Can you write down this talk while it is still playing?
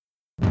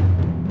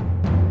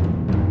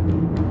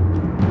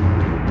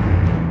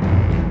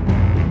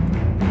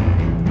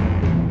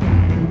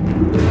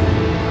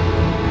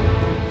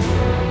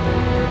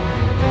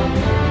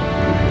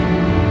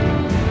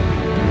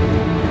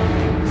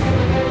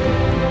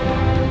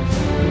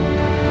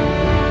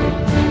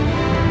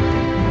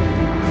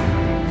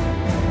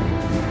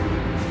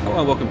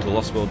the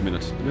Lost World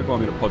Minute, the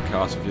minute-by-minute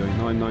podcast reviewing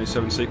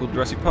 1997 sequel to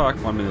Jurassic Park,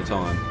 1 minute at a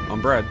time. I'm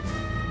Brad.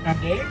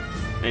 I'm Dave.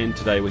 And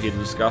today we're here to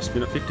discuss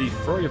minute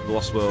 53 of The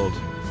Lost World.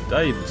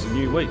 Dave, it's a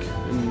new week,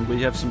 and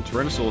we have some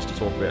Tyrannosaurs to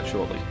talk about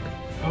shortly.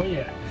 Oh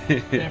yeah,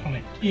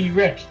 definitely.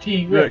 T-Rex,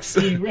 T-Rex,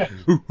 T-Rex.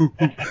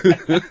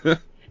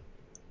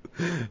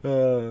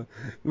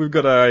 We've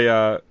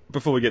got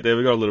before we get there,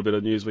 we've got a little bit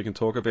of news we can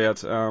talk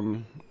about.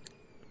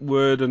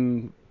 Word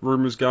and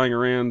rumours going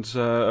around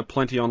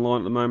plenty online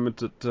at the moment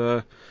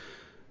that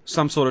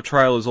some sort of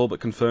trailer is all but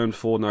confirmed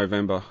for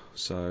November.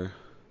 So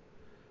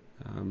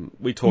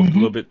we talked a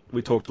little bit.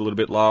 We talked a little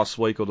bit last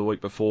week or the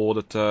week before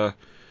that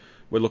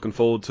we're looking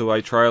forward to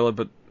a trailer,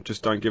 but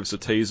just don't give us a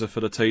teaser for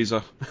the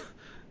teaser.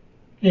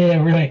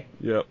 Yeah, really.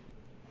 Yep.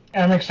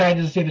 I'm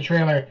excited to see the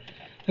trailer.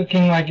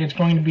 Looking like it's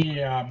going to be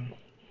a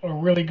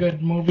really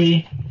good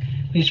movie,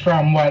 at least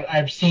from what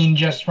I've seen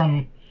just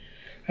from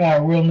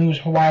Real News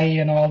Hawaii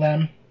and all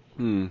them.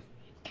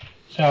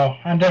 So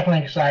I'm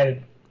definitely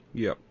excited.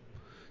 Yep.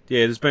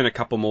 Yeah, there's been a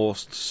couple more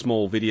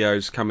small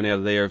videos coming out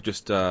of there of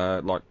just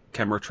like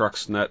camera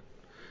trucks and that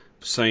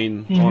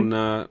seen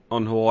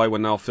on Hawaii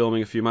when they were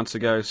filming a few months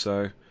ago.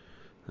 So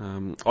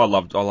I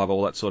love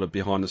all that sort of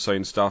behind the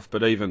scenes stuff.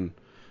 But even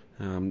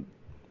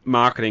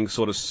marketing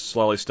sort of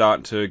slowly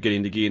starting to get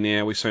into gear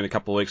now. We've seen a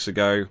couple of weeks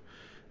ago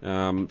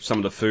some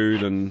of the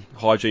food and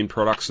hygiene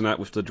products and that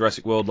with the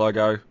Jurassic World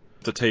logo,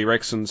 the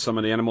T-Rex and some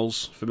of the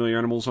animals, familiar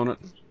animals on it.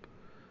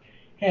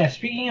 Yeah,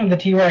 speaking of the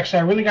T-Rex, I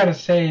really got to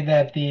say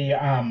that the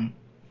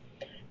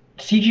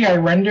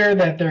CGI render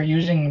that they're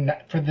using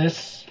for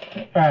this,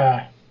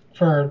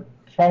 for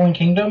Fallen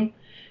Kingdom,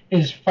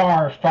 is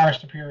far, far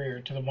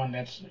superior to the one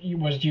that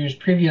was used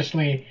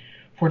previously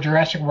for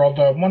Jurassic World.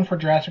 The one for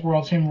Jurassic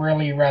World seemed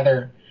really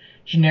rather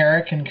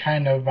generic and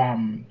kind of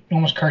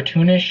almost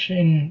cartoonish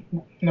in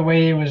the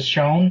way it was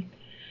shown,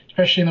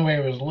 especially in the way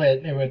it was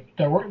lit.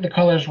 The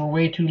colors were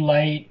way too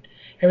light.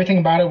 Everything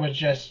about it was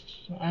just,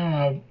 I don't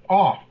know,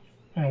 off.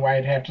 I don't know why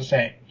I'd have to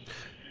say.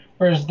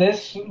 Whereas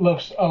this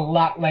looks a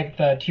lot like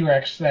the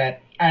T-Rex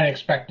that I'd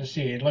expect to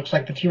see. It looks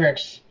like the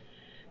T-Rex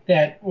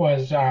that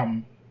was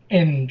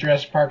in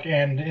Jurassic Park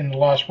and in the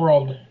Lost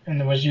World,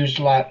 and was used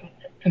a lot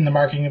in the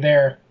marketing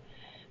there.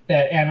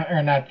 The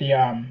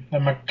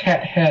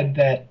maquette head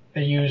that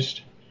they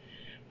used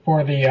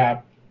for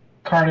the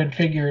carded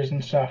figures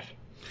and stuff.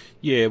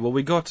 Yeah, well,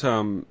 we got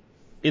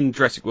in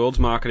Jurassic World's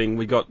marketing,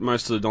 we got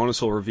most of the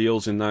dinosaur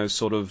reveals in those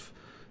sort of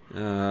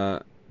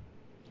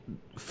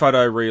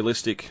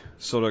photorealistic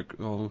sort of,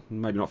 well,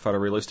 maybe not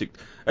photorealistic.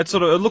 It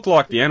looked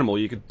like the animal.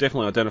 You could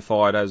definitely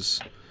identify it as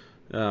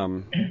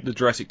the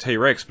Jurassic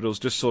T-Rex, but it was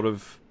just sort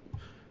of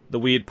the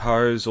weird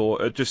pose,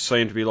 or it just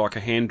seemed to be like a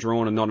hand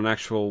drawn and not an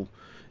actual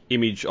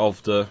image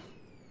of the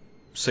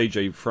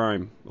CG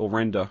frame or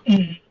render.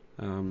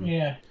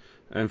 Yeah.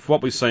 And for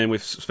what we've seen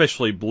with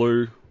especially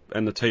Blue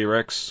and the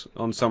T-Rex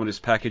on some of this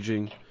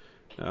packaging,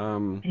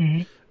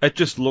 it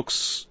just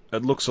looks a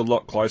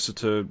lot closer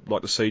to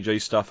like the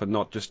CG stuff and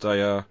not just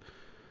an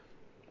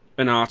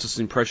artist's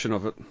impression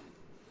of it.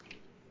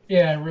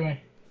 Yeah,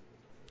 really.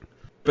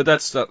 But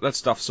that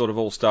stuff's sort of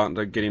all starting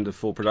to get into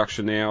full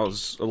production now.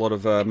 As a lot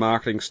of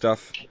marketing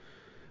stuff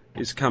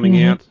is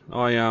coming out.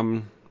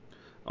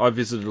 I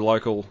visited a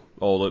local,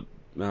 or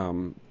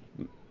the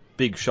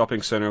big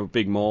shopping centre,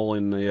 big mall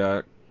in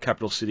the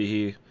capital city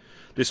here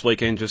this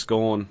weekend just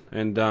gone,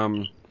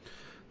 and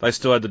they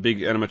still had the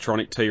big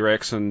animatronic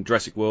T-Rex and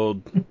Jurassic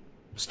World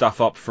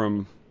stuff up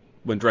from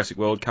when Jurassic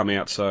World came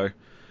out. So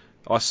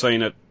I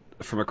seen it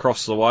from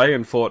across the way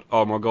and thought,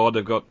 oh my god,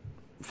 they've got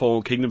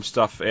Fallen Kingdom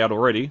stuff out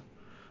already,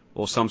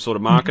 or some sort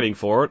of marketing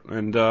for it,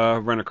 and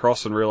ran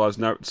across and realised,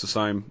 no, it's the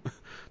same.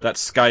 That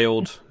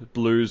scaled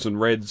blues and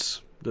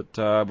reds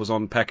that was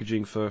on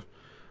packaging for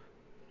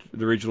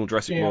the original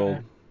Jurassic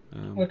World.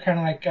 Look kind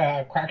of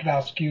like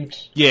crocodile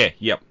scutes. Yeah,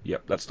 yep,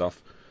 that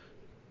stuff.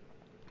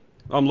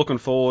 I'm looking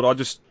forward. I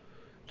just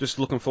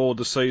looking forward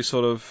to see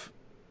sort of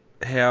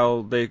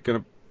how they're going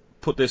to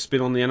put their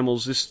spin on the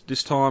animals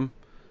this time.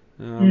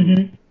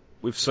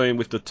 We've seen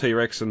with the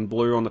T-Rex and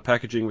Blue on the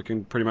packaging, we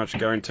can pretty much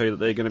guarantee that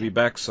they're going to be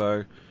back.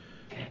 So.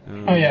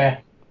 Oh yeah,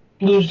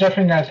 Blue's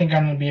definitely, I think,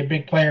 going to be a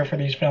big player for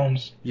these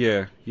films.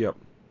 Yeah, yep.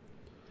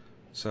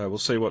 So we'll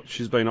see what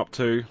she's been up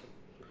to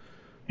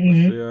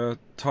with the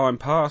time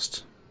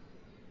past.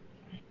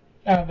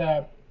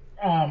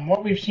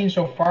 What we've seen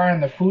so far in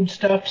the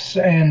foodstuffs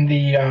and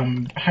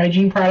the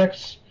hygiene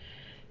products,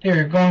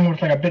 they're going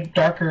with like a bit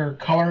darker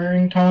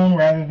coloring tone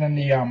rather than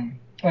the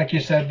like you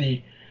said,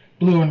 the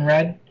blue and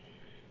red.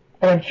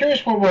 But I'm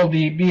curious what will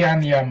be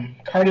on the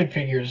carded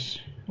figures,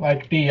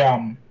 like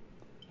the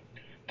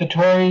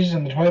toys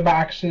and the toy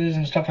boxes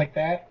and stuff like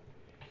that.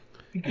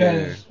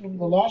 Because the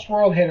Lost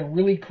World had a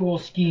really cool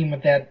scheme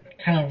with that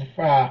kind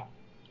of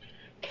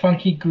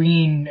funky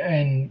green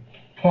and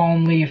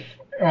palm leaf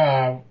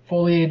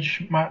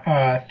foliage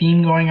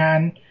theme going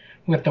on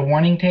with the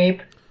warning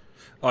tape.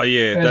 Oh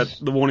yeah,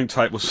 the warning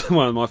tape was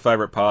one of my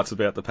favourite parts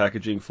about the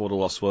packaging for the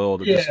Lost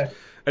World.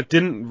 It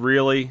didn't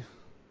really,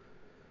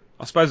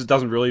 I suppose it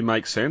doesn't really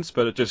make sense,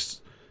 but it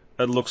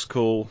looks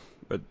cool.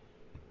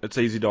 it's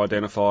easy to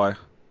identify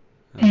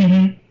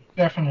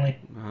Definitely.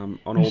 on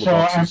all the So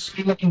boxes. I'm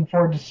really looking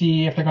forward to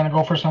see if they're going to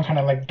go for some kind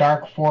of like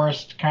dark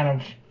forest kind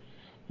of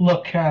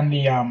look on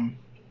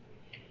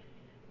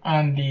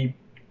the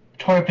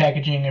toy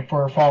packaging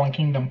for Fallen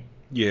Kingdom.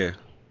 Yeah.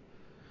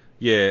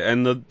 Yeah,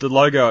 and the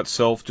logo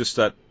itself, just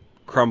that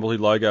crumbly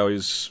logo,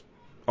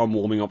 I'm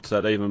warming up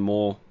to that even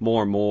more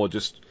and more.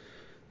 Just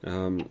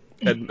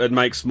it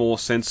makes more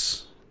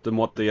sense than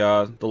what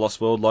the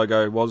Lost World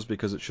logo was,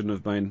 because it shouldn't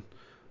have been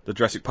the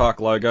Jurassic Park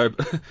logo.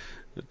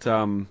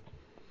 But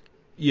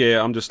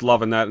yeah, I'm just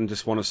loving that, and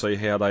just want to see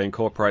how they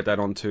incorporate that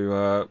onto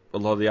a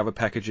lot of the other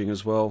packaging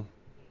as well.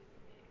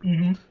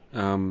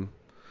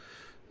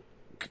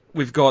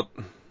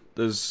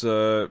 There's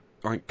I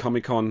think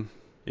Comic-Con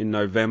in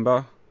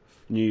November,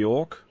 New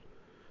York,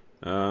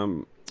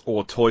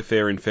 or Toy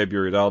Fair in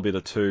February. That'll be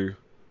the two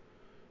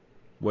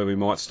where we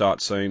might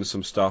start seeing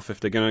some stuff. If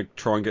they're going to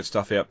try and get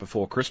stuff out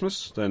before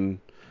Christmas, then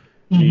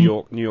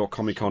New York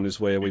Comic-Con is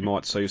where we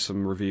might see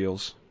some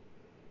reveals.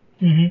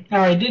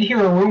 Now, I did hear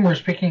a rumor,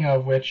 speaking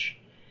of which,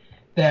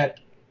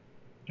 that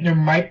there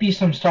might be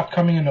some stuff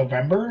coming in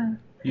November.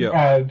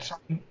 Yeah.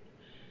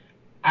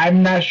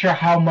 I'm not sure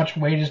how much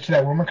weight is to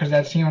that rumor, because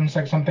that seems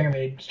like something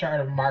they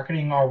started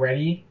marketing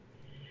already,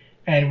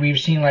 and we've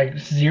seen like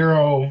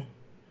zero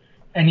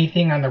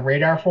anything on the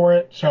radar for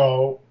it.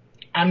 So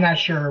I'm not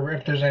sure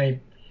if there's any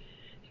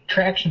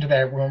traction to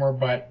that rumor,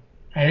 but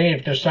hey,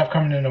 if there's stuff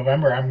coming in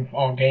November, I'm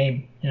all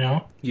game, you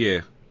know?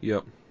 Yeah,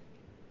 yep.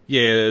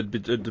 Yeah,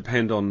 it'd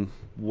depend on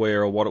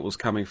where or what it was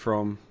coming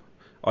from.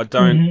 I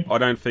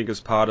don't think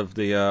as part of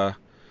the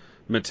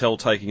Mattel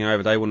taking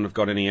over, they wouldn't have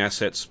got any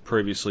assets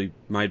previously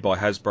made by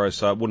Hasbro,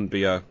 so it wouldn't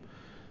be a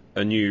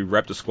new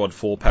Raptor Squad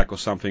 4-pack or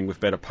something with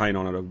better paint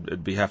on it.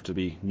 It'd have to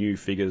be new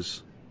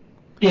figures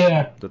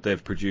that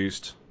they've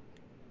produced.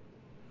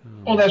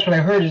 Well, that's what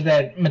I heard, is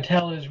that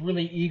Mattel is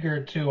really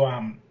eager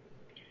to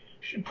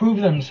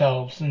prove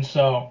themselves, and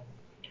so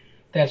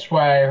that's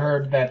why I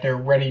heard that they're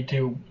ready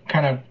to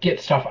kind of get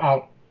stuff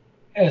out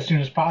as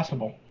soon as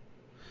possible.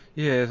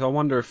 Yeah, I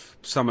wonder if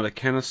some of the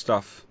Kenner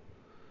stuff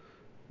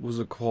was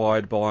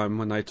acquired by them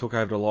when they took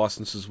over the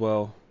license as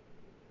well.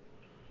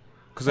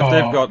 Because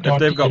if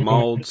they've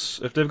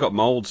got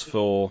molds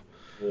for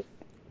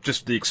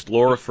just the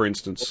Explorer, for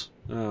instance,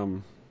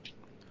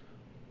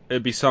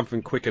 it'd be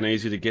something quick and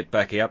easy to get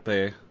back out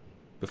there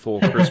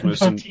before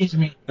Christmas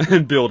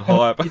and build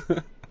hype.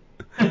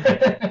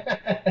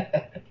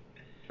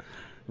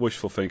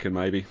 Wishful thinking,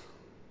 maybe.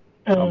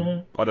 I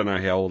don't know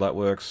how all that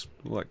works,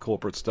 all that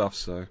corporate stuff.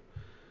 So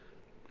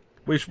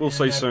we'll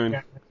see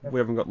soon. We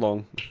haven't got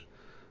long.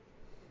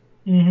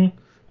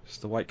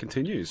 Just the wait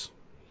continues.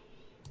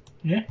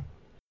 Yeah.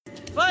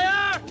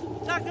 Fire!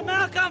 Dr.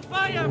 Malcolm,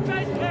 fire!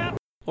 Base camp!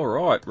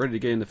 Alright, ready to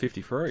get into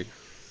 53.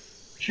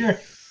 Sure.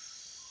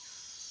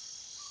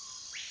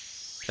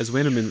 As we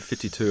enter minute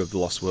 52 of The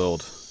Lost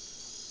World,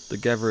 the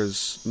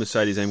Gavra's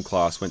Mercedes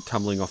M-Class went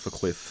tumbling off a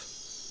cliff.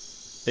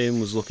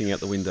 Ian was looking out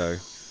the window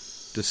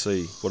to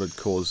see what had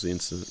caused the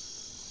incident.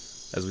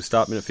 As we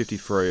start minute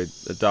 53,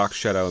 a dark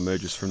shadow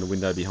emerges from the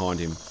window behind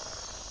him,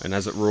 and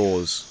as it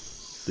roars,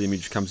 the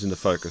image comes into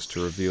focus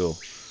to reveal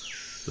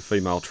the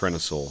female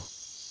Tyrannosaur.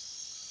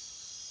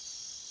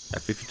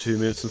 At 52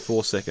 minutes and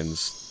 4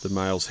 seconds, the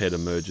male's head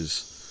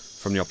emerges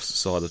from the opposite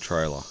side of the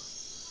trailer.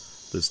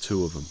 There's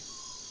two of them.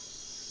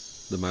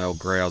 The male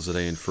growls at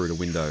Ian through the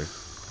window,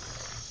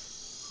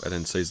 and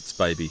then sees its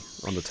baby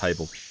on the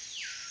table.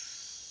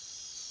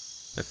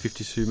 At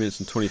 52 minutes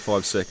and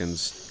 25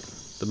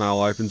 seconds, the male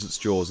opens its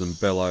jaws and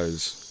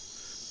bellows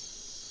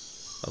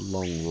a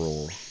long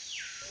roar.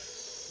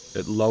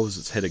 It lowers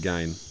its head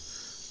again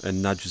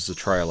and nudges the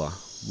trailer,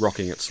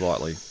 rocking it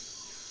slightly,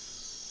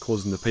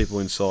 causing the people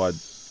inside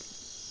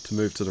to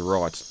move to the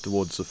right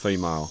towards the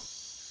female.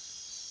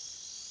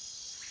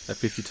 At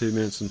 52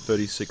 minutes and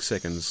 36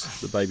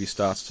 seconds, the baby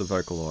starts to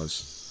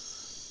vocalise.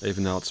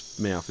 Even though its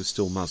mouth is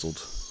still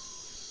muzzled,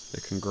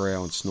 it can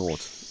growl and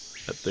snort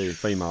at the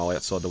female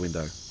outside the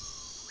window.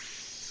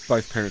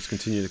 Both parents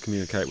continue to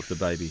communicate with the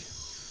baby,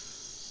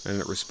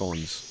 and it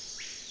responds.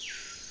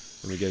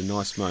 And we get a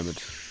nice moment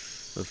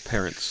of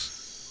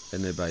parents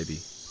and their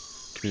baby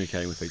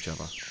communicating with each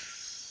other.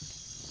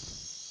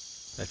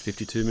 At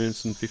 52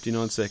 minutes and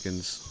 59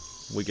 seconds,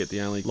 we get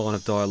the only line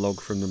of dialogue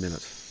from the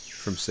minute,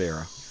 from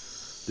Sarah.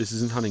 This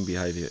isn't hunting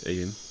behaviour,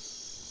 Ian.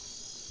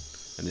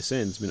 And this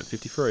ends minute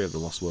 53 of The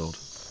Lost World.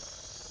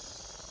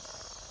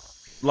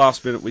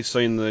 Last minute we've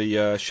seen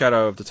the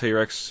shadow of the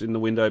T-Rex in the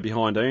window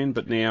behind Ian,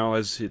 but now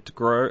as it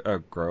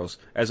growls,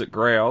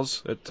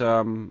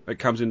 it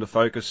comes into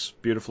focus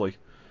beautifully.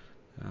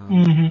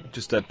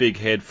 Just that big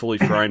head fully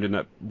framed in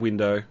that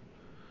window.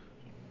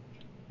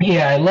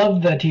 Yeah, I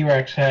love the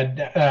T-Rex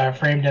head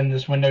framed in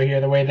this window here,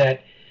 the way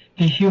that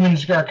the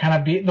humans are kind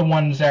of the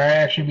ones that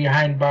are actually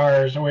behind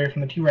bars away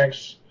from the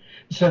T-Rex,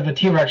 instead of the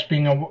T-Rex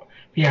being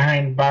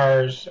behind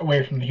bars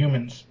away from the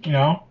humans, you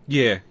know?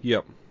 Yeah,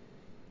 yep.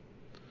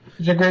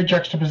 It's a great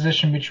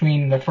juxtaposition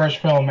between the first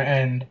film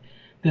and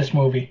this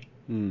movie.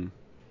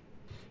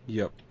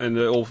 Yep. And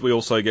we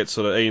also get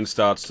sort of Ian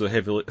starts to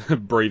heavily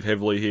breathe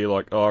heavily here,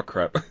 like, oh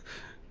crap,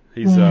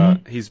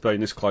 he's been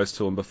this close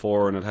to him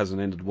before and it hasn't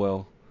ended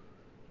well.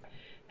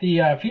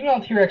 The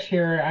female T-Rex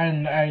here,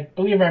 and I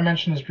believe I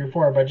mentioned this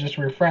before, but just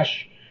to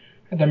refresh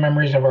the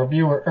memories of our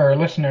viewer or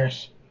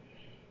listeners.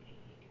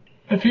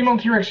 The female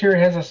T-Rex here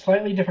has a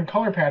slightly different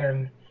color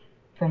pattern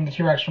from the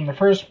T-Rex from the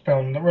first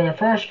film, where the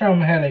first film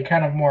had a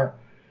kind of more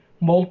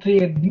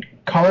molted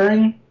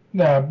coloring,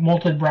 the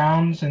molted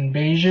browns and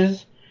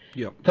beiges.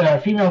 Yep. The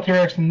female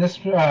T-Rex in this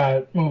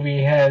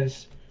movie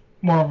has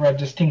more of a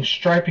distinct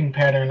striping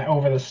pattern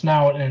over the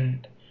snout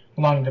and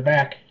along the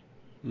back.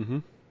 Mm-hmm.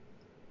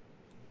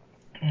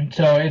 And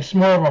so it's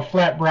more of a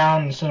flat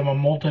brown instead of a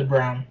molted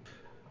brown.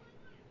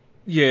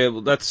 Yeah,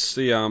 well, that's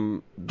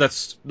the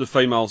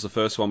female's the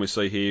first one we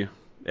see here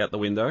out the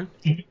window.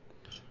 Mm-hmm.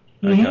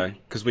 Okay,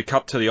 because we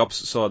cut to the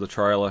opposite side of the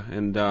trailer,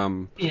 and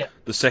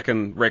the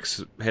second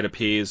Rex head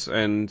appears,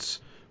 and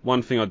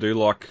one thing I do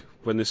like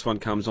when this one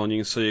comes on, you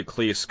can see a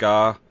clear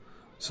scar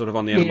sort of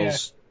on the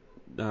animal's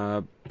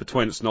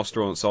between its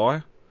nostril and its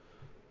eye.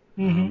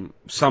 Mm-hmm.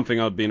 Something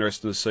I'd be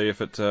interested to see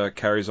if it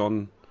carries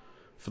on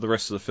for the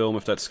rest of the film,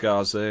 if that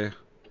scar's there.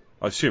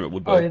 I assume it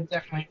would be. Oh, it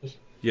definitely is.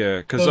 Yeah,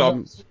 because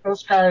those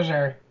scars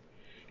are,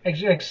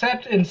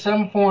 except in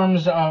some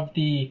forms of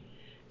the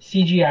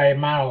CGI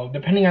model.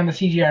 Depending on the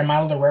CGI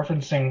model they're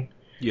referencing,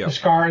 the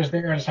scar is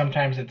there and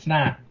sometimes it's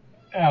not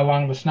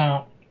along the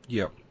snout.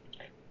 Yeah.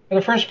 For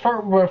the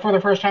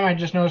first time, I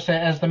just noticed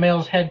that as the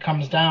male's head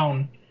comes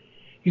down,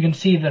 you can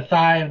see the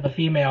thigh of the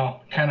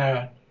female kind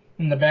of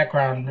in the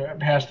background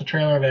past the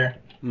trailer there.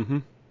 Mm-hmm.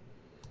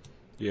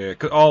 Yeah,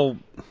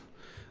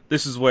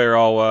 this is where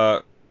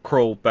I'll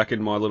crawl back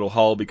in my little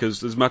hole,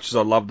 because as much as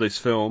I love this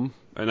film,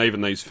 and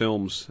even these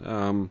films,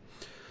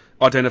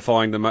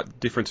 identifying the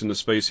difference in the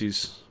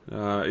species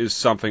is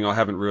something I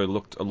haven't really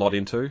looked a lot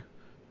into.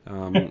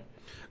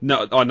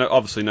 No, I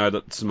obviously know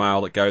that it's a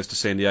male that goes to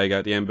San Diego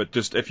at the end, but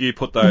just if you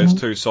put those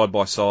two side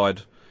by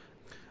side,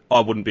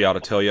 I wouldn't be able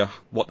to tell you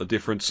what the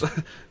difference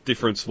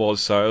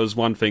was. So it was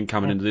one thing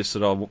coming into this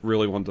that I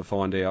really wanted to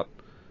find out.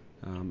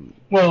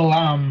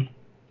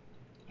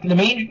 The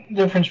main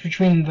difference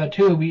between the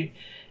two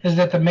is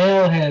that the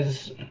male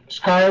has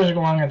scars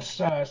along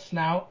its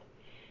snout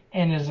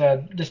and is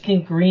a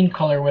distinct green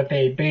color with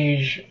a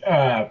beige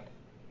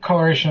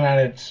coloration on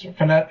its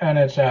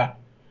fenestra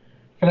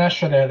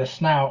there, the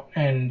snout,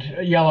 and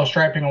yellow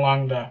striping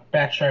along the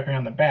back striping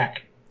on the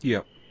back.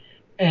 Yep.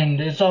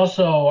 And it's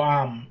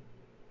also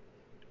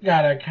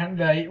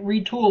they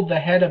retooled the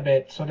head a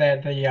bit so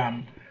that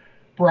the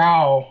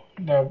brow,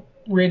 the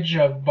ridge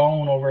of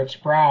bone over its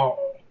brow,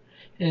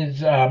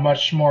 is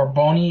much more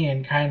bony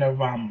and kind of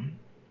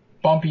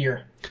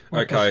bumpier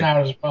with the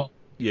snout as well.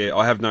 Yeah,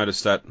 I have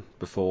noticed that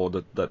before,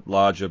 that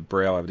larger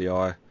brow over the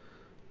eye.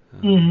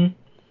 Mm-hmm.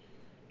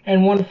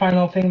 And one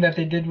final thing that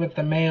they did with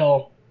the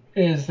male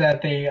is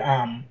that they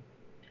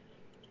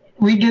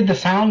redid the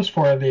sounds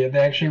for they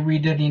actually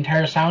redid the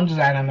entire sound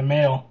design on the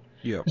male.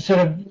 Yep.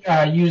 Instead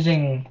of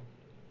using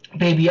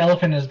baby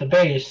elephant as the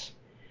base,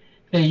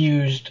 they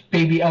used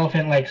baby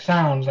elephant-like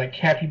sounds like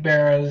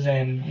capybaras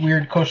and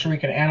weird Costa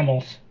Rican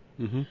animals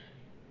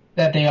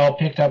that they all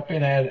picked up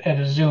at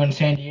a zoo in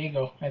San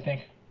Diego, I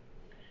think.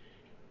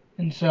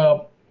 And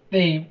so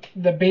the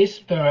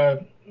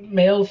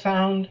male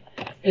sound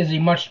is a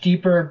much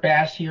deeper,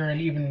 bassier,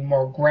 and even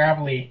more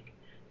gravelly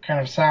kind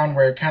of sound,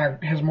 where it kind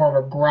of has more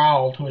of a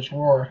growl to its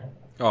roar.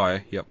 Oh, yeah,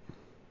 yep.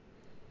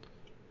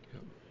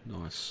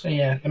 Nice. So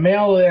yeah, the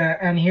male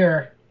on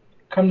here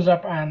comes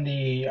up on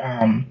the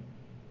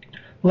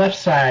left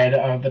side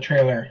of the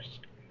trailer.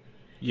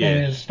 Yeah.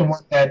 And is the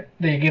one that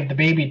they give the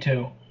baby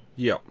to.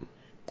 Yep.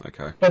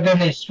 Okay. But then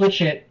they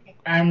switch it.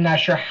 I'm not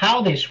sure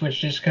how they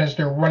switched this, because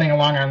they're running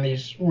along on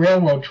these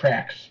railroad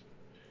tracks.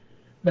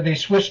 But they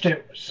switched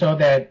it so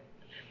that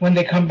when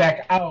they come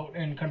back out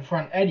and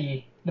confront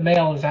Eddie, the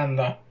male is on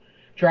the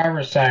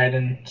driver's side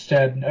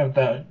instead of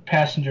the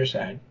passenger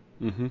side.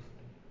 Mm-hmm.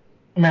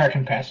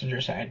 American passenger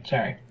side,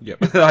 sorry.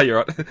 Yep. You're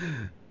right.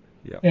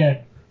 Yep.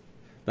 Yeah.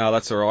 No,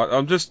 that's all right.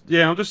 I'm just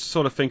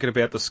sort of thinking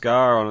about the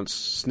scar on its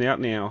snout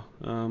now.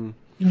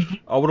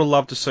 I would have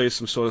loved to see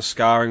some sort of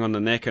scarring on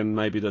the neck and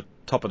maybe the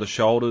top of the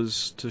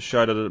shoulders to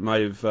show that it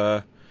may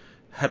have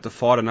had to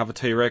fight another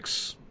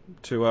T-Rex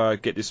to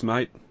get this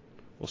mate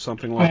or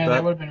something like that.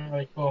 That would have been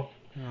really cool.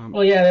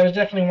 Well, yeah, that was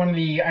definitely one of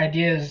the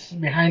ideas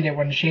behind it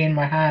when Shane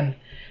Mahan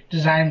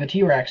designed the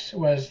T-Rex,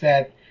 was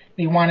that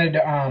they wanted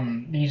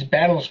these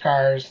battle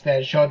scars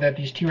that showed that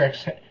these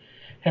T-Rex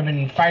have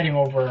been fighting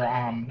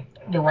over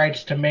the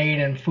rights to mate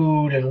and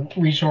food and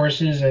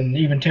resources and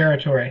even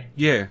territory.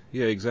 Yeah,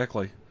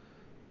 exactly.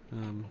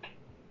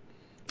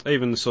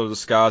 Even sort of the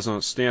scars on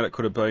its snout, it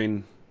could have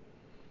been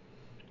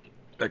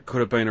a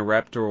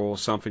raptor or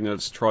something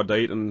that's tried to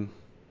eat, and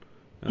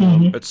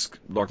it's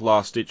like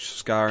last-ditch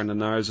scar in the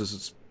nose as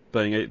it's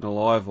being eaten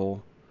alive,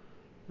 or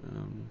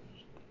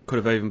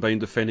could have even been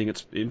defending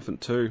its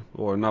infant too,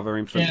 or another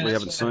infant we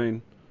haven't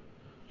seen.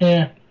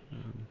 Yeah,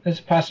 that's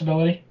a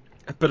possibility.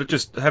 But it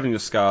just having the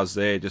scars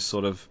there just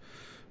sort of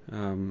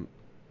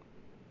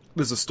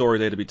there's a story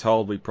there to be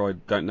told. We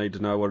probably don't need to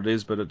know what it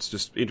is, but it's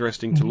just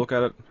interesting to look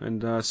at it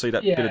and see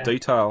that bit of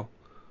detail.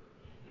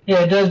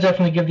 Yeah, it does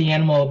definitely give the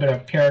animal a bit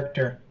of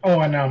character. Oh,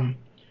 and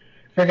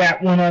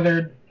forgot one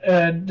other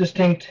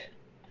distinct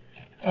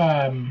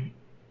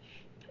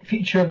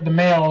feature of the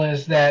male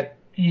is that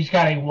he's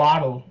got a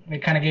wattle. They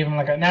kind of gave him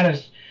like a not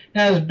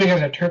as big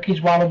as a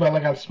turkey's wattle, but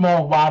like a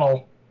small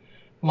wattle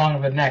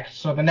along the neck.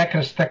 So the neck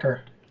is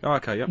thicker. Oh,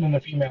 okay, yep. Than the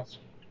females.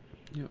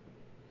 Yep.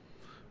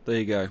 There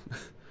you go.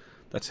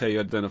 That's how you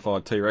identify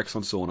a T-Rex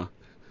on Sauna.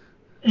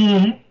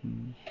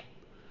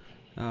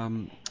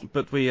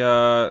 But we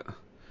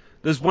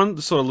there's one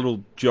sort of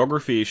little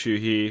geography issue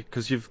here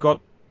because you've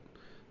got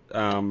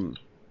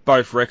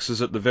both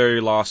Rexes at the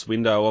very last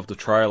window of the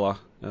trailer,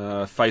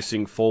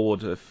 facing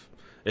forward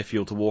if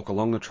you're to walk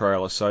along the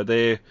trailer. So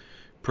they're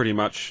pretty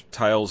much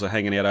tails are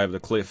hanging out over the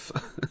cliff.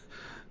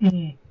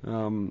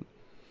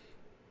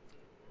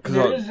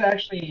 There is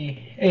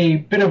actually a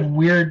bit of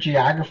weird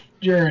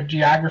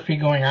geography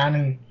going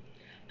on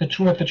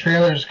with the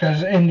trailers,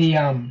 because in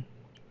the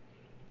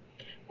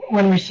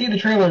when we see the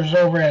trailers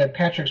over at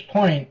Patrick's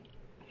Point,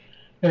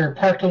 they're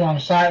parked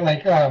alongside,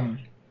 like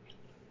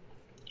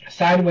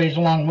sideways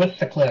along with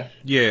the cliff.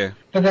 Yeah.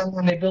 But then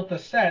when they built the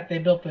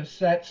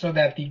set so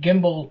that the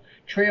gimbal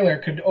trailer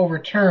could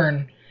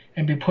overturn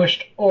and be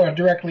pushed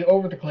directly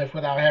over the cliff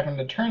without having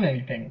to turn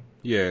anything.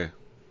 Yeah.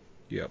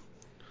 Yep.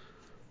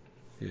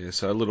 Yeah,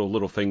 so a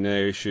little thing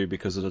there issue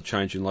because of the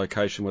change in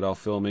location with our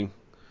filming.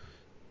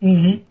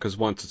 Because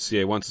once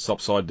it's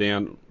upside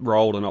down,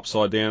 rolled and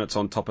upside down, it's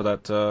on top of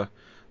that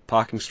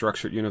parking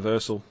structure at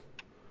Universal.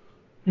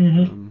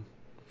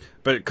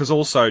 But because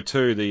also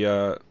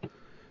too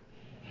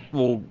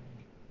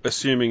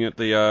assuming that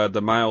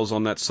the male's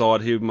on that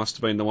side, he must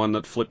have been the one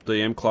that flipped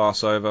the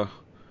M-Class over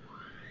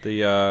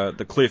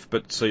the cliff.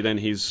 But see, then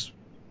he's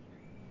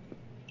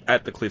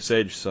at the cliff's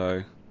edge,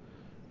 so.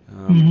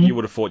 You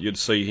would have thought you'd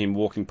see him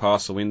walking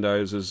past the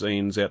windows as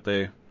Ian's out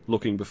there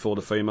looking before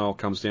the female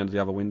comes down to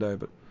the other window,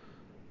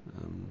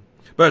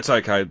 but it's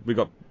okay. We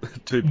got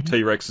two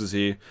T-Rexes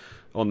here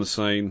on the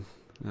scene.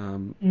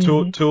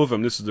 Two of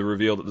them. This is the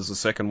reveal that there's a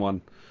second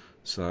one,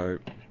 so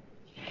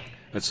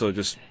it sort of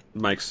just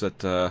makes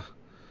it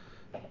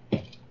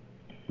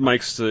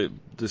makes the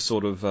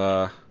sort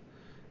of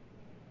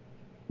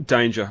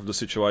danger of the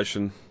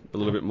situation a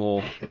little bit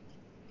more.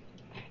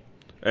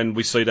 And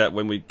we see that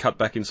when we cut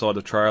back inside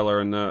the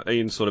trailer and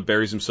Ian sort of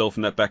buries himself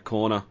in that back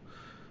corner,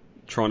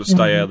 trying to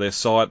stay out of their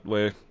sight,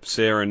 where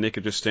Sarah and Nick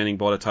are just standing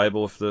by the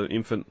table with the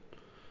infant.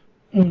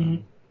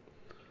 And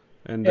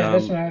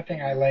that's another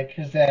thing I like,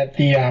 is that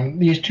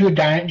these two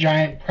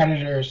giant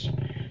predators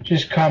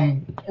just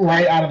come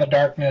right out of the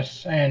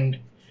darkness and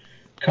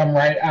come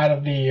right out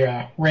of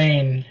the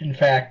rain, in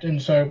fact.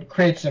 And so it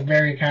creates a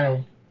very kind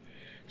of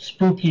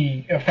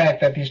spooky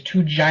effect that these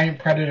two giant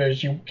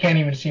predators, you can't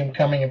even see them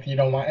coming if they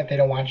don't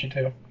want you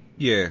to.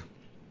 Yeah.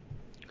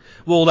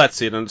 Well,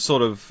 that's it, and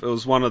it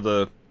was one of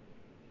the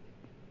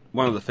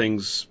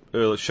things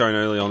shown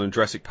early on in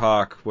Jurassic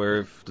Park, where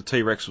if the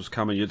T-Rex was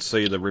coming, you'd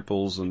see the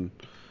ripples and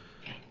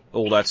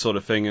all that sort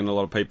of thing, and a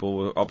lot of people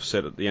were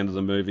upset at the end of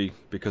the movie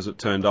because it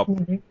turned up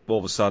all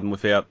of a sudden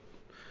without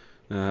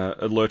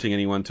alerting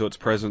anyone to its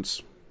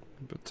presence.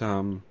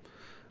 But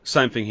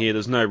same thing here.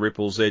 There's no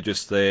ripples; they're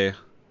just there.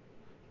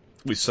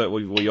 We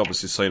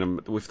obviously seen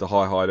them with the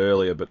high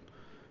earlier, but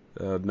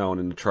no one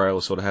in the trailer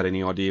sort of had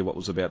any idea what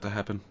was about to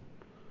happen.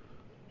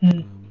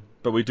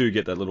 But we do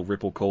get that little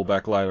ripple call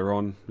back later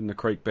on in the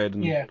creek bed,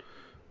 and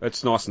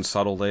it's nice and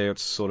subtle there.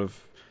 It's sort of,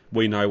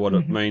 we know what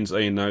it means,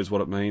 Ian knows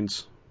what it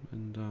means,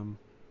 and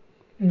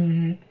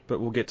but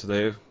we'll get to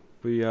there.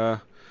 We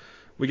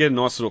get a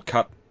nice little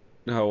cut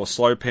or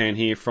slow pan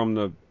here from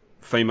the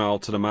female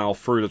to the male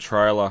through the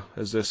trailer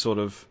as they're sort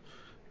of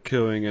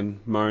cooing and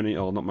moaning,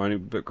 or not moaning,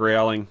 but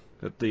growling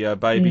at the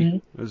baby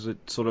as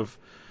it sort of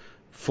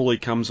fully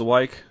comes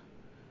awake.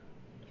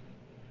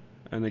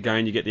 And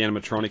again, you get the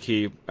animatronic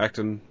here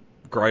acting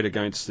great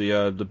against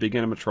the big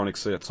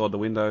animatronics outside the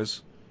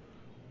windows.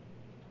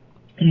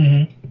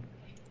 It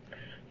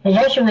was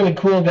also really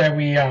cool that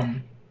we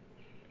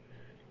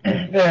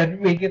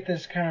get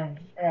this kind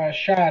of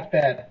shot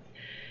that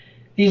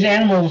these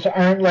animals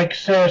aren't, like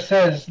Sarah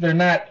says, they're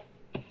not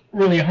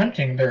really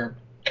hunting. They're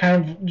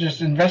kind of just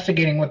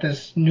investigating what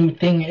this new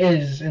thing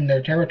is in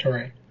their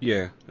territory.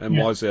 Yeah, and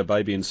why is there a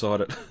baby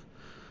inside it?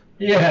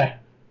 Yeah.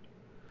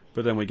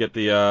 But then we get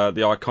the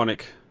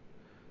iconic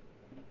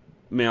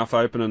mouth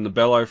open and the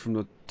bellow from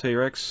the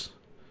T-Rex,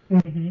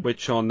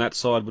 which on that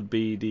side would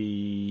be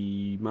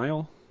the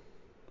male.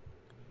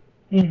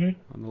 On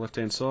the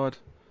left-hand side.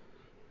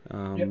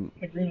 The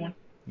green one.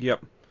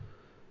 Yep.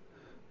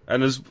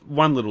 And there's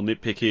one little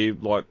nitpick here,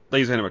 like,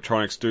 these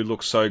animatronics do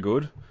look so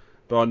good,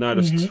 but I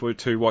noticed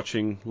too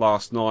watching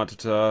last night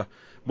that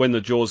when the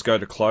jaws go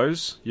to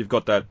close, you've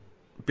got that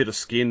bit of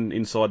skin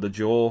inside the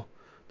jaw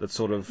that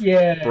sort of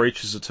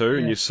breaches the two,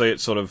 and you see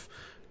it sort of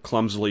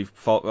clumsily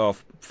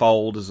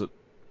fold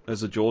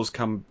as the jaws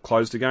come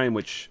closed again,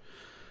 which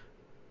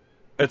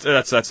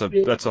that's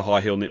a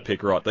high heel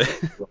nitpick right there.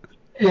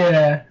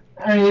 Yeah,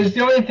 I mean, it's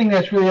the only thing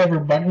that's really ever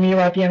bugged me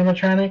about the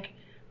animatronic,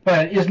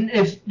 but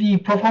it's the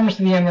performance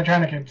of the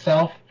animatronic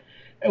itself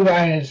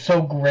is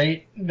so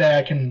great that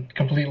I can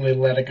completely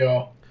let it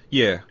go.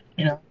 Yeah.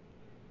 You know?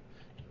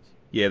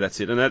 Yeah, that's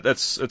it, and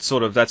that's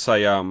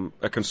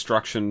a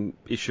construction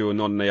issue and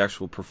not the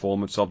actual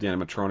performance of the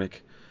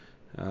animatronic.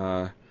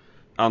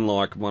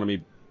 Unlike one of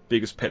my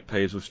biggest pet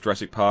peeves with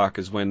Jurassic Park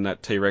is when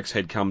that T-Rex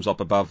head comes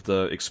up above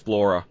the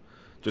Explorer,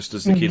 just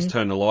as the kids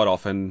turn the light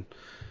off, and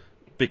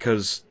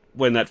because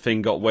when that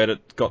thing got wet,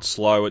 it got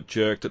slow, it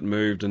jerked, it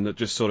moved, and it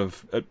just sort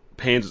of it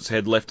pans its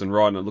head left and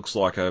right, and it looks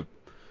like a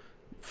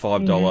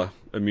 $5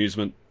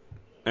 amusement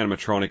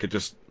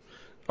animatronic.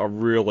 I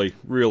really,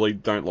 really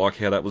don't like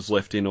how that was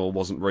left in or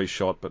wasn't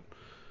reshot,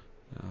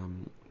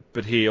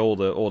 but here all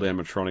the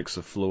animatronics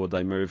are fluid.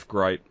 They move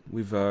great.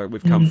 We've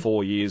come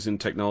 4 years in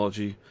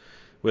technology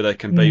where they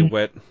can be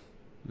wet.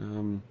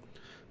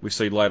 We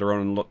see later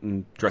on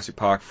in Jurassic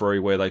Park 3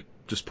 where they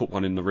just put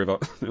one in the river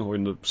or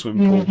in the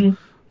swimming pool.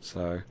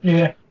 So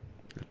yeah,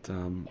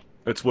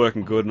 it's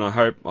working good, and I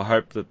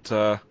hope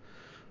that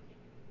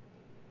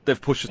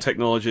they've pushed the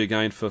technology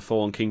again for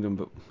Fallen Kingdom.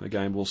 But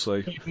again, we'll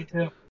see. Me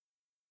too.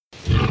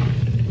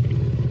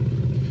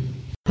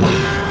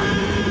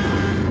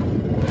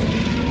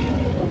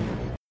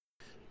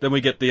 Then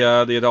we get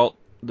the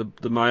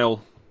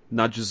male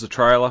nudges the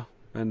trailer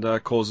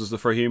and causes the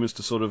three humans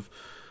to sort of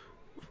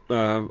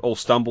all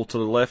stumble to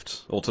the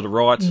left or to the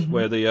right,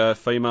 where the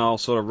female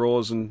sort of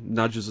roars and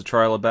nudges the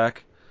trailer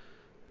back.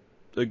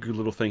 A good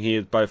little thing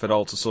here, both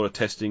adults are sort of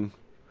testing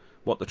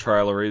what the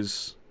trailer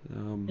is.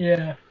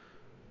 Yeah.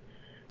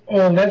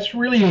 Well, that's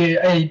really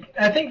I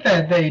think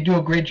that they do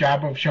a great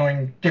job of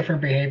showing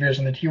different behaviors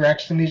in the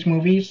T-Rex in these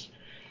movies.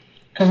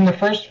 Because in the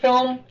first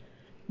film,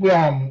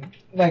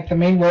 like the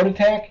main road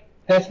attack,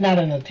 that's not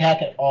an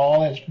attack at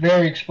all. It's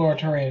very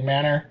exploratory in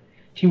manner.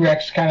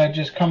 T-Rex kind of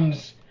just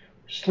comes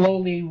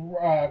slowly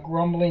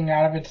grumbling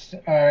out of its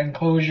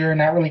enclosure,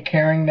 not really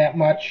caring that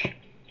much.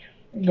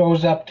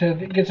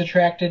 Gets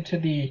attracted to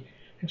the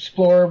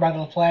Explorer by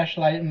the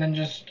flashlight, and then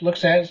just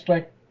looks at it. It's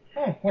like,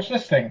 oh, what's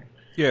this thing?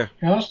 Yeah.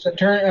 You know,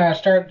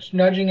 starts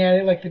nudging at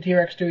it like the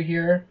T-Rex do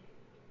here.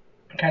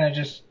 Kind of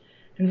just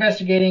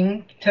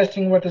investigating,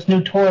 testing what this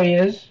new toy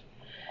is.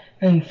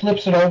 And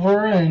flips it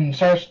over and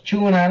starts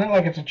chewing on it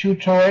like it's a chew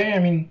toy. I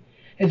mean,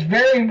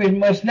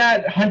 it's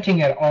not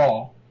hunting at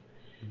all.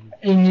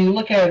 And you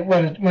look at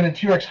when a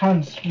T-Rex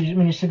hunts,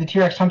 when you see the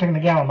T-Rex hunting the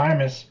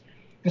Gallimimus,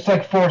 it's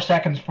like 4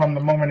 seconds from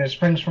the moment it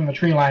springs from the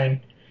tree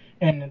line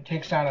and it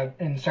takes down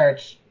and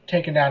starts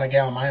taking down a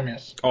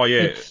Gallimimus. Oh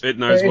yeah, it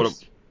knows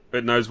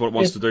what it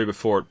wants to do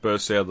before it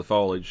bursts out of the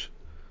foliage.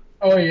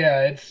 Oh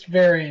yeah, it's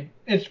very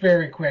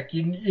quick.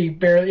 You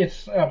barely,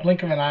 it's a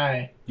blink of an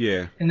eye.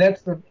 Yeah. And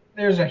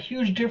there's a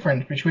huge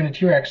difference between a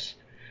T-Rex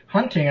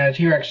hunting and a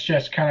T-Rex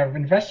just kind of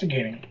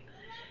investigating.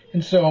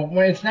 And so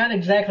when it's not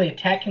exactly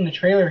attacking the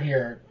trailer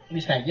here, at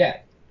least not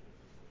yet.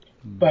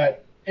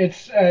 But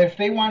it's if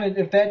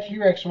that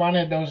T-Rex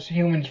wanted those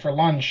humans for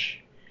lunch,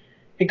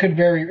 it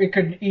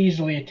could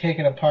easily take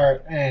it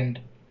apart and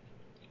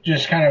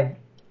just kind of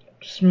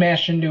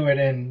smash into it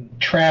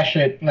and trash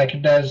it like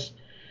it does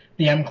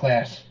the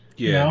M-Class.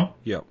 Yeah. You know?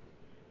 Yep.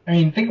 I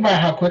mean, think about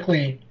how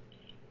quickly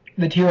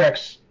the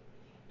tears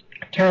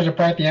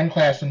apart the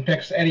M-Class and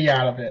picks Eddie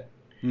out of it.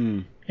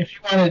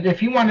 If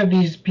he wanted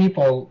these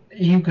people,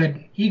 he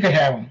could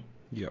have them.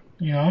 Yep.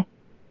 You know?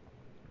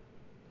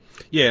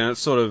 Yeah, and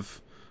it's sort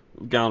of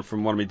going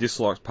from one of my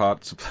disliked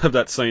parts of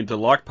that scene to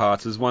like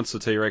parts is once the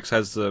T-Rex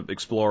has the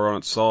Explorer on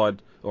its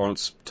side or on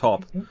its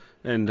top,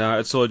 and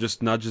it sort of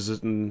just nudges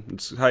it and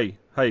it's, hey,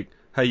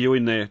 you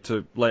in there,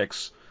 to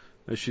Lex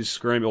as she's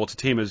screaming, or to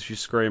Tim as she's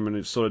screaming, and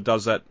it sort of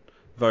does that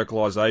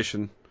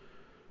vocalization,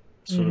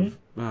 sort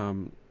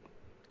of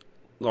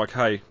like,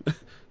 hey,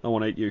 I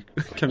want to eat you.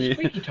 Come here.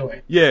 Squeaky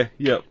toy. Yeah,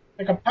 yep.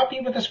 Like a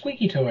puppy with a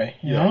squeaky toy,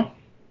 you know?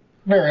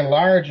 Very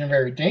large and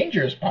very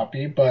dangerous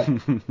puppy, but,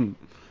 you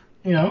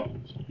know?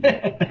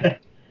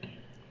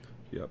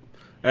 Yep.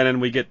 And then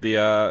we get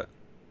the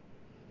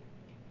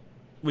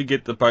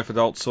both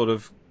adults sort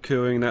of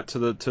cooing that to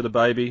the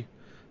baby,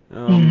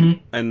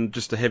 and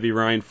just a heavy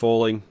rain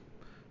falling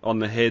on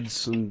the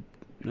heads and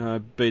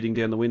beating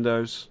down the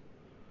windows,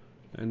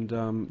 and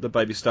the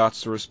baby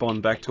starts to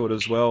respond back to it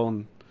as well,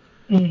 and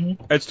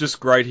it's just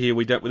great here.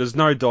 There's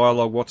no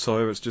dialogue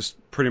whatsoever. It's just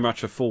pretty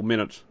much a full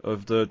minute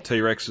of the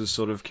T-Rexes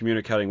sort of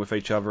communicating with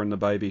each other and the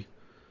baby.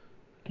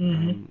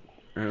 And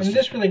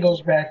this really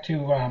goes back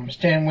to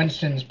Stan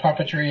Winston's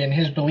puppetry and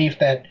his belief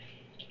that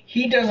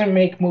he doesn't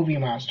make movie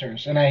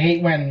monsters. And I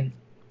hate when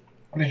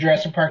the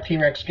Jurassic Park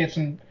T-Rex gets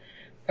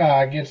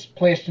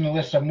placed in the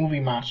list of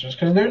movie monsters,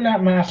 because they're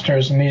not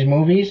monsters in these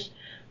movies.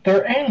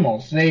 They're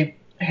animals. They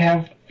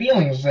have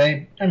feelings.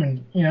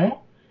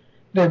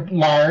 They're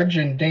large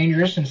and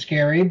dangerous and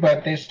scary,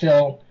 but they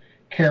still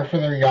care for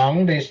their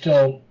young. They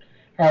still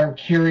are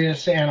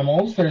curious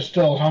animals. They're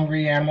still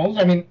hungry animals.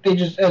 I mean, they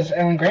just, as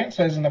Alan Grant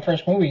says in the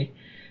first movie,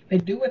 they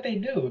do what they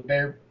do.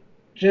 They're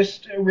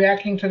just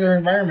reacting to their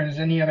environment as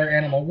any other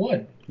animal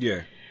would.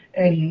 Yeah.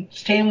 And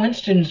Stan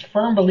Winston's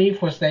firm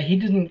belief was that he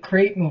didn't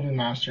create movie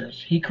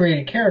monsters; he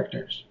created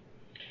characters,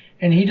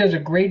 and he does a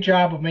great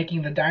job of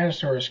making the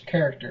dinosaurs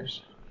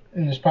characters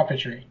in his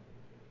puppetry.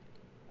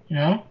 You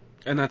know?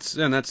 And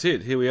that's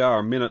it. Here we are,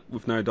 a minute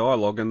with no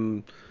dialogue,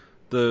 and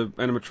the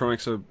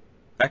animatronics are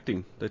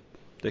acting.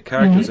 They're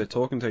characters. They're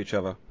talking to each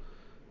other.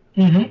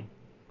 Mm-hmm.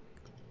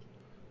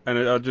 And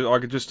I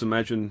could just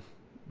imagine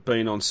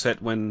being on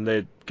set when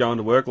they're going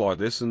to work like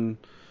this, and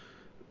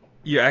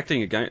you're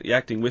acting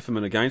with them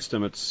and against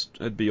them.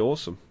 It'd be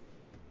awesome.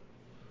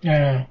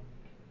 Yeah.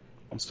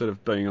 Instead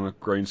of being on a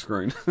green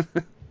screen.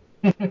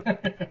 I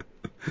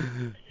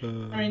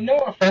mean, no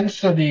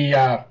offense to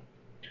the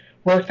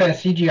work that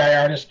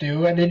CGI artists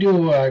do, and they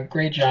do a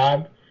great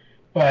job,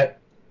 but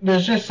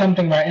there's just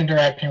something about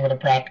interacting with a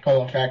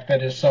practical effect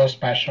that is so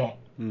special,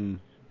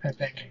 I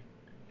think.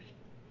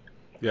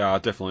 Yeah, I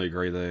definitely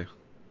agree there.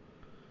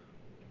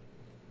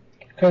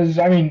 Because,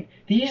 I mean,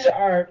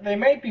 they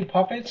might be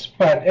puppets,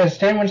 but as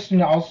Stan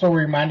Winston also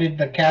reminded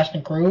the cast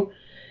and crew,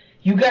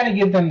 you gotta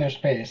give them their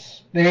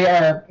space.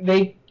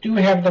 They do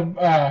have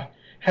the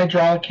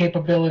hydraulic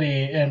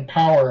capability and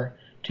power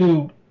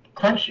to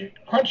crunch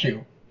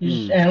you.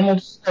 These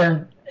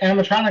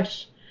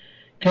animatronics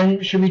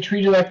should be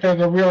treated like they're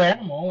the real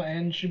animal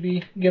and should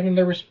be given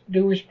their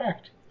due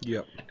respect.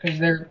 Yep. Because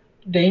they're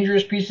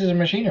dangerous pieces of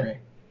machinery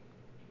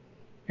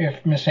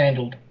if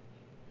mishandled.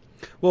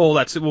 Well,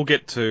 that's it. We'll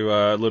get to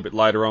a little bit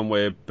later on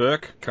where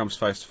Burke comes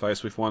face to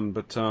face with one,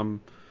 but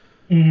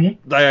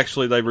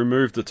they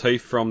removed the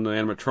teeth from the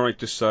animatronic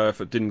just so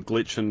if it didn't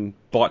glitch and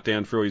bite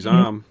down through his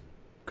arm,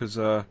 because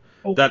that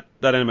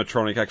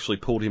animatronic actually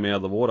pulled him out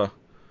of the water.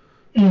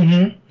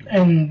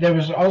 And there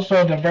was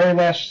also the very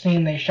last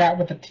scene they shot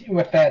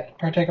with that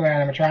particular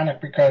animatronic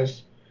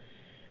because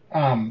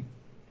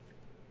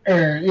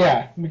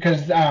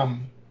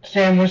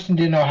Stan Winston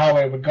didn't know how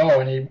it would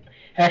go, and he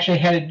actually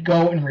had it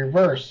go in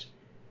reverse.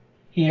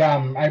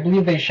 I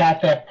believe they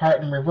shot that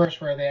part in reverse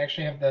where they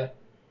actually have the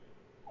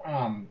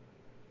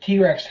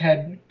T-Rex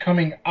head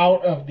coming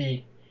out of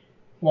the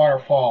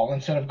waterfall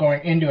instead of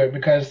going into it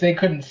because they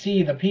couldn't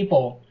see the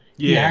people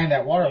behind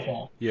that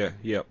waterfall. Yeah.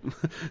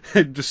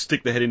 Just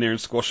stick the head in there and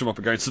squash them up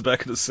against the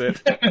back of the set.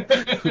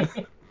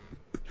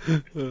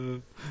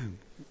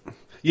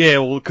 Yeah,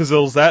 well, because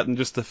there was that and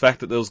just the fact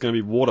that there was going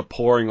to be water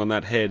pouring on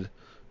that head.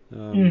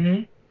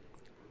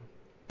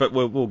 But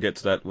we'll get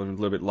to that a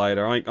little bit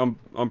later.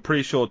 I'm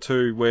pretty sure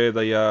too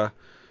where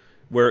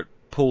it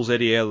pulls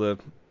Eddie out of the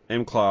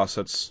M-Class.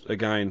 That's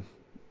again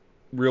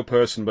real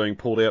person being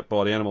pulled out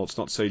by the animal. It's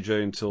not CG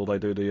until they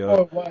do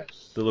the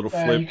little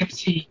flip. You can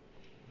see.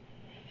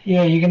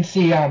 Yeah, you can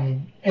see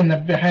in the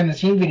behind the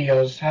scene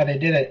videos how they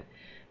did it.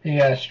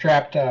 They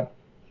strapped a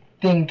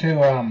thing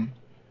to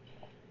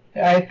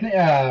I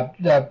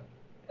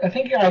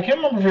think I can't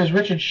remember if it was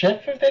Richard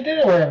Schiff if they did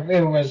it or if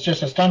it was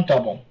just a stunt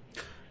double.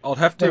 I'd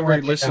have to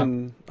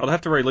re-listen. I'd have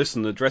to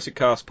re-listen. The Jurassic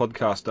Cast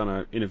podcast done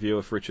an interview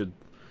with Richard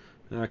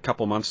a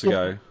couple of months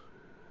ago.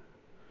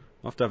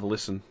 I'll have to have a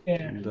listen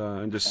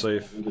and just see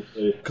if...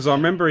 Because I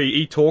remember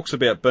he talks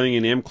about being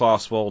in the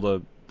M-Class while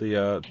the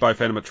both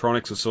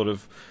animatronics are sort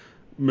of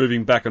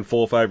moving back and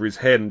forth over his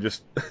head and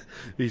just...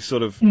 he's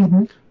sort of...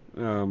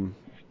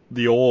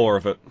 the awe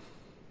of it.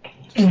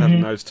 Just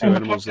having those two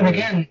animals there. And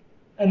again,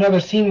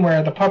 another scene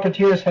where the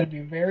puppeteers had to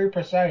be very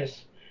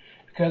precise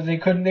because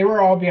they were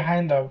all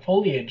behind the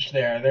foliage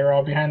there. They were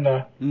all behind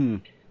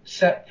the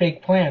set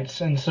fake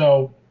plants, and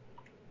so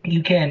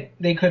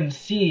they couldn't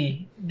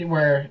see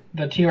where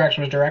the T-Rex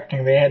was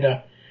directing. They had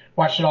to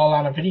watch it all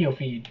on a video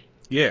feed.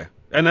 Yeah,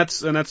 and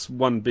that's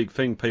one big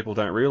thing people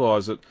don't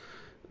realise, that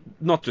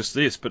not just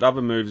this, but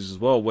other movies as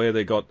well, where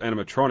they got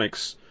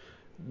animatronics,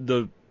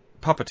 the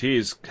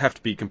puppeteers have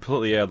to be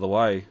completely out of the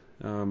way.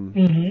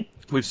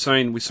 We've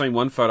seen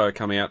one photo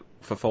come out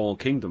for Fallen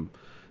Kingdom,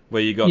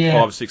 where you got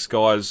 5 or 6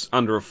 guys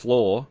under a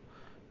floor,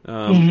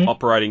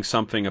 operating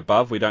something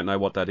above. We don't know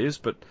what that is,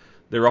 but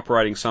they're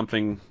operating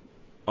something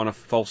on a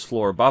false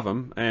floor above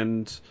them,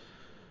 and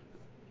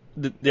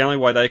the only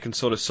way they can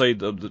sort of see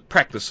the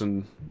practice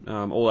and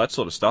all that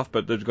sort of stuff,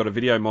 but they've got a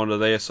video monitor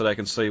there so they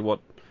can see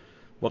what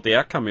the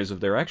outcome is of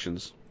their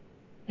actions.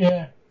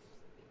 Yeah.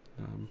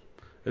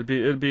 It'd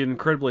be an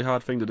incredibly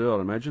hard thing to do,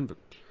 I'd imagine, but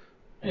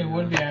it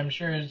would be. I'm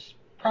sure it's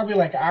probably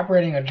like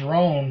operating a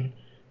drone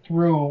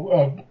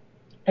through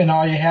and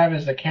all you have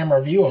is the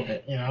camera view of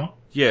it, you know?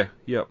 Yeah,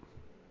 yep.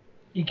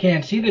 You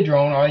can't see the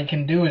drone. All you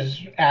can do is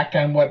act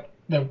on what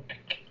the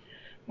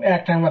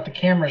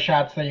camera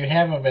shots that you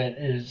have of it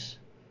is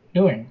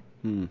doing.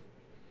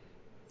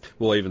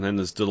 Well, even then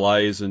there's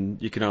delays and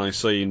you can only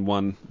see in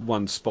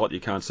one spot. You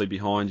can't see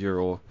behind you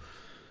or...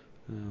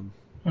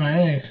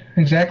 Right,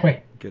 exactly.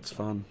 It gets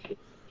fun.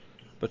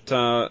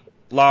 But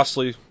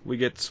lastly, we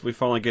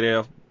finally get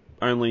our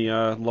only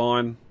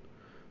line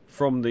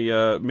from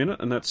the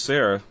minute, and that's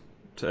Sarah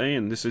to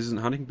Ian. This isn't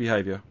hunting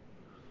behaviour,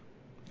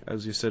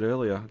 as you said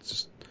earlier. It's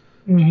just,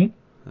 and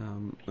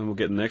we'll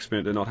get in the next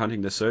minute. They're not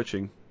hunting; they're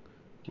searching,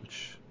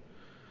 which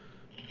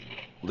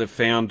they've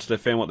found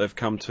what they've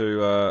come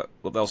to,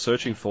 what they're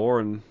searching for,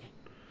 and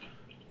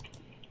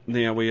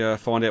now we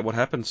find out what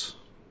happens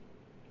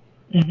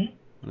Mm-hmm.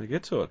 when they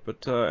get to it.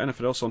 But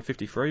anything else on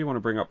 53 you want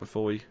to bring up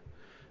before we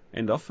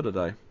end off for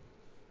today?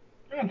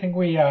 I think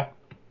we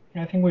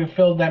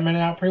filled that minute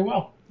out pretty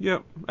well. Yeah,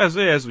 as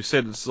we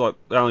said, it's like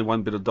only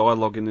one bit of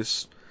dialogue in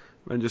this,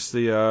 and just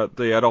the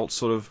adults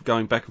sort of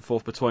going back and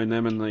forth between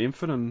them and the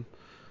infant, and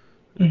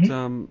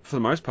Mm-hmm. for the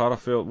most part, I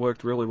feel it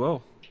worked really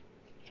well.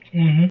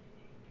 Mm-hmm.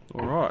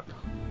 All right.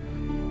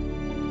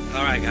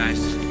 All right,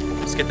 guys,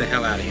 let's get the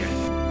hell out of here.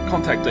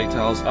 Contact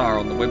details are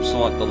on the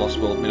website,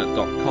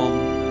 thelostworldminute.com.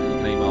 You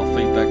can email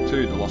feedback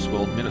to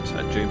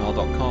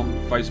thelostworldminute@gmail.com,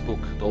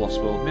 Facebook, The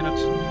Lost World Minute,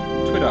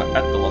 Twitter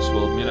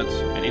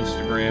 @thelostworldminute, and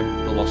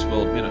Instagram, The Lost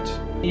World Minute.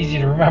 Easy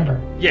to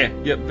remember. Yeah,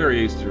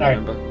 very easy to All right.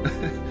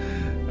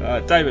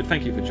 remember. David,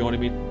 thank you for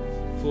joining me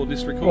for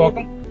this record. You're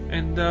welcome.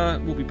 And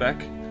we'll be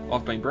back.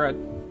 I've been Brad,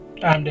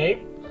 I'm Dave.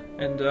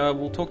 and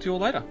we'll talk to you all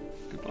later.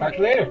 Talk Goodbye. to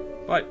you later.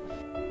 Bye.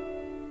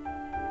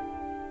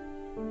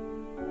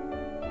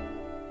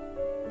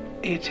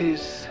 It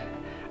is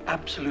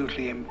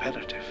absolutely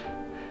imperative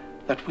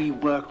that we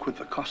work with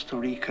the Costa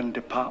Rican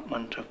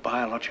Department of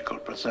Biological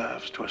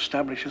Preserves to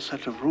establish a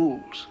set of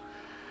rules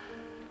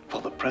for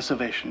the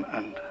preservation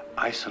and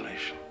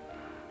isolation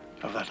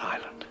of that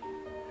island.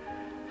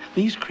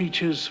 These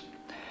creatures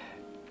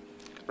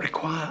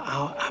require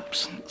our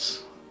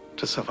absence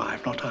to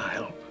survive, not our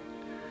help.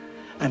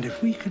 And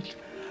if we could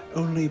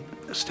only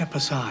step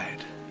aside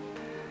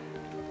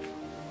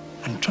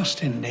and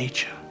trust in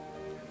nature,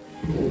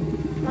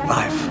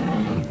 life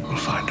will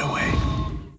find a way.